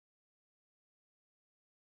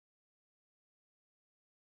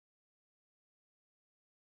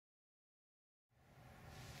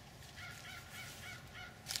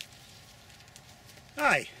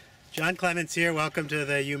Hi, John Clements here. Welcome to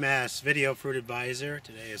the UMass Video Fruit Advisor.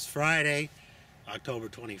 Today is Friday, October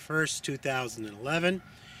 21st, 2011,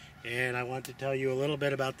 and I want to tell you a little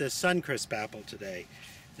bit about this Suncrisp apple today.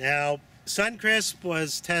 Now, Suncrisp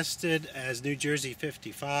was tested as New Jersey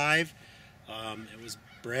 55. It was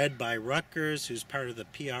bred by Rutgers, who's part of the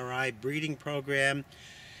PRI breeding program.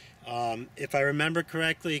 If I remember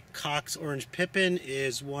correctly, Cox Orange Pippin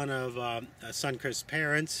is one of Suncrisp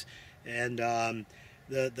parents, and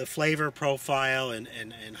the flavor profile and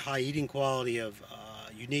high eating quality of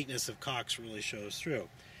uniqueness of Cox really shows through.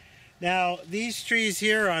 Now, these trees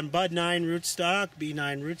here are on Bud 9 rootstock,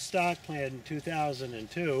 B9 rootstock, planted in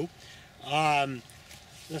 2002. The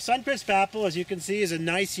Suncrisp apple, as you can see, is a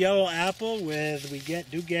nice yellow apple with, we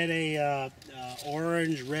do get a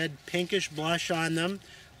orange, red, pinkish blush on them.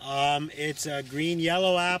 It's a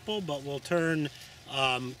green-yellow apple, but will turn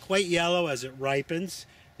quite yellow as it ripens.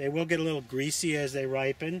 They will get a little greasy as they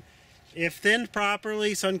ripen. If thinned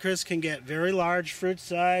properly, Suncrisp can get very large fruit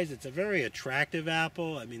size. It's a very attractive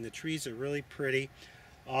apple. I mean, the trees are really pretty.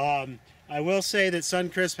 I will say that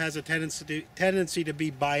Suncrisp has a tendency to be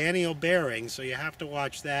biennial bearing, so you have to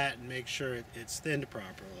watch that and make sure it's thinned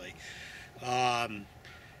properly.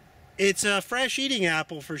 It's a fresh eating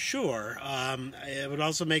apple for sure. It would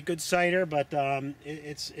also make good cider, but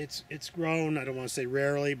it's grown, I don't want to say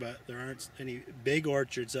rarely, but there aren't any big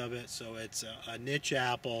orchards of it, so it's a niche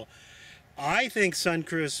apple. I think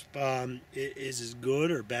Suncrisp is as good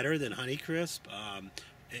or better than Honeycrisp.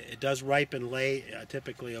 It does ripen late,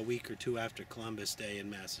 typically a week or two after Columbus Day in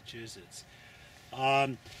Massachusetts.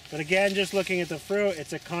 But again, just looking at the fruit,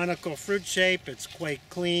 it's a conical fruit shape. It's quite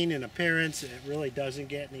clean in appearance. It really doesn't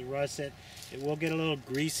get any russet. It will get a little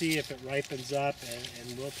greasy if it ripens up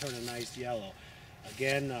and will turn a nice yellow.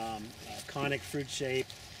 Again, conic fruit shape.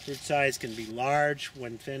 Fruit size can be large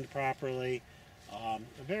when thinned properly.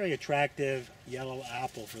 A very attractive yellow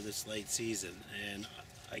apple for this late season. And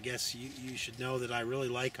I guess you should know that I really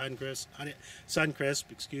like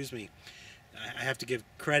Suncrisp, excuse me. I have to give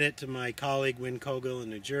credit to my colleague Win Kogel in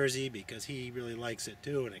New Jersey because he really likes it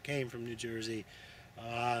too, and it came from New Jersey.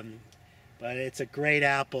 But it's a great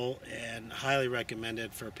apple and highly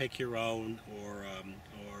recommended for pick your own or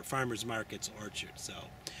farmers markets orchard. So,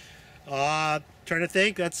 trying to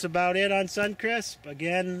think, that's about it on Suncrisp.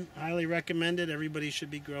 Again, highly recommended. Everybody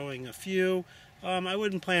should be growing a few. I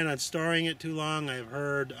wouldn't plan on storing it too long. I've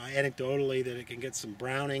heard anecdotally that it can get some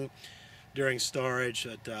browning during storage.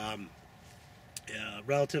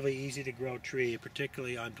 Relatively easy to grow tree,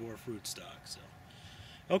 particularly on dwarf rootstock. So,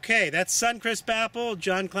 okay, that's Suncrisp apple.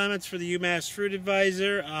 John Clements for the UMass Fruit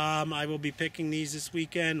Advisor. I will be picking these this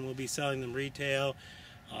weekend. We'll be selling them retail.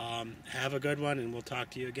 Have a good one, and we'll talk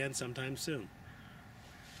to you again sometime soon.